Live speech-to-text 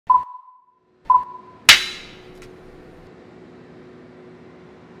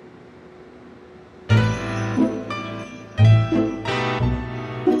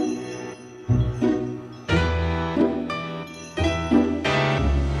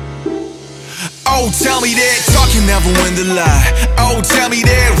Oh, tell me that talk can never win the lie. Oh, tell me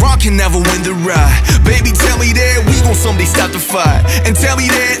that rock can never win the ride. Baby, tell me that we gon' someday stop the fight. And tell me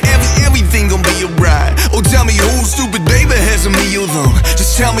that everything gon' be alright. Oh, tell me who's stupid, baby, has a me or them.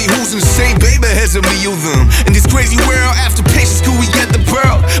 Just tell me who's insane, baby, has a me or them. In this crazy world, after patience, could we get the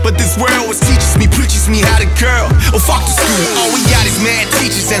pearl? But this world was teaches me, preaches me how to curl. Oh, fuck the school, all we got is mad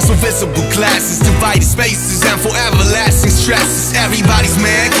teachers and some visible classes, divided spaces and forever lasting stresses. Everybody's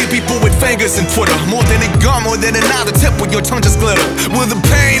mad, kill people with fingers and Twitter. More than a gun, more than another tip with your tongue just glitter. Will the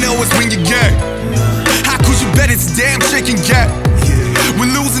pain always bring you gang? How could you bet it's a damn chicken gap?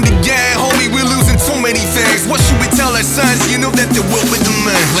 We're losing the game, homie, we're losing too many things. What should we tell our sons? You know that they will with the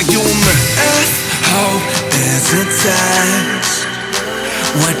man, like you and me. Hope is attached.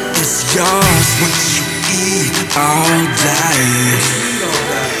 What is yours, what you eat all day?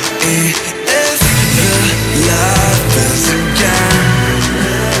 If the love is a game,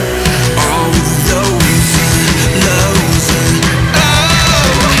 all losing, losing.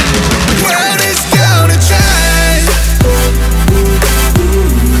 Oh, the world is gonna change.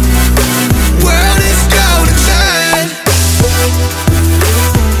 World is gonna change.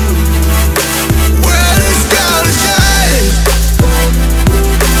 World is gonna change.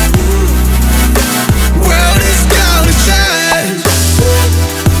 World is gonna change.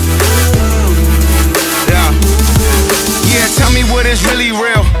 Yeah, tell me what is really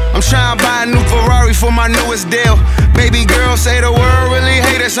real. I'm trying to buy a new Ferrari for my newest deal. Baby girl say the world really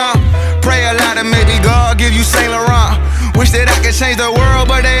hate us, huh? Pray a lot and maybe God give you Saint Laurent. Wish that I could change the world,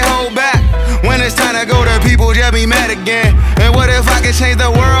 but they hold back. When it's time to go, the people just be mad again. And what if I could change the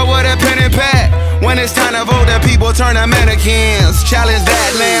world with a pen and pad? When it's time to vote, the people turn to mannequins. Challenge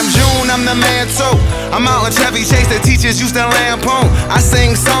that, Lamb June, I'm the man too. I'm out in Chevy Chase, the teachers used to lampoon. I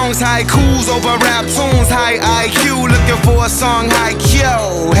sing songs, haikus over rap tunes. High IQ, looking for a song, high Q.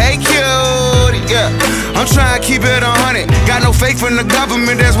 Hey cute, yeah. I'm trying to keep it 100. Got no faith in the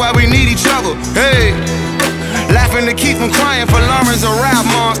government, that's why we need each other. Hey, laughing to keep from crying for Lawrence a rap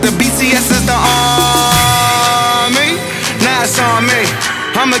monster. BTS is the army, now it's on me.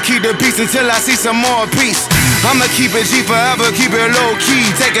 I'ma keep the peace until I see some more peace. I'ma keep it G forever, keep it low key.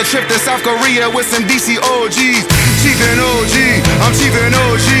 Take a trip to South Korea with some DC OGs. Chief and OG, I'm Chief and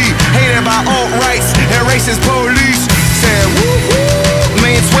OG. Hated by alt-rights and racist police. Said woo woo,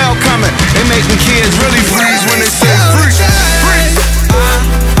 mean 12 coming. They making kids really freeze when they say free. Free.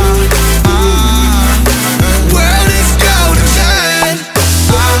 World is gonna change.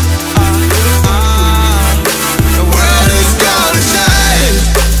 The world is gonna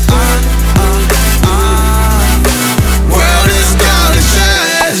change. World is gonna change. The world is gonna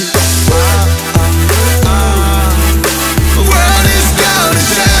change. World is gonna change. World is gonna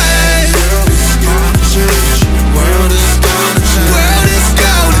change. World is gonna change. World is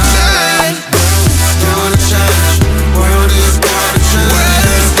gonna change. World is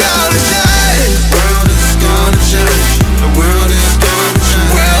gonna change. World is gonna change. The world is gonna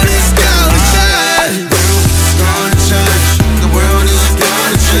change. World is gonna change. World is gonna change. The world is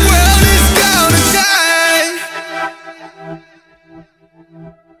gonna change. World is gonna change.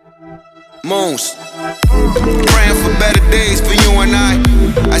 Moons, praying for better days for you and I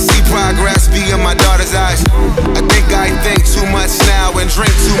see progress via my daughter's eyes. I think too much now and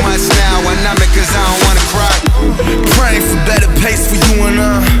drink too much now. And I'm it cause I don't wanna cry. Praying for better pace for you and I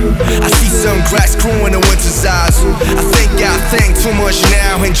see some grass growing in winter's eyes. I think too much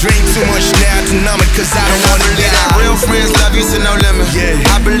now and drink too much now to numb it cause I don't wanna die. That real friends love you to no limit.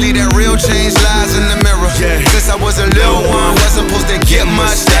 I believe that real change lies in the mirror. Since I was a little one, wasn't supposed to get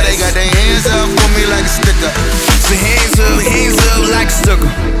much. Now they got their hands up for me like a sticker. So hands up like a sticker.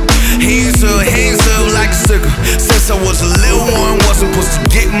 Hands up like a sticker. Since I was a little one, wasn't supposed to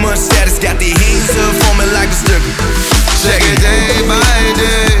get much status. Got their hands up for me like a sticker. Check it.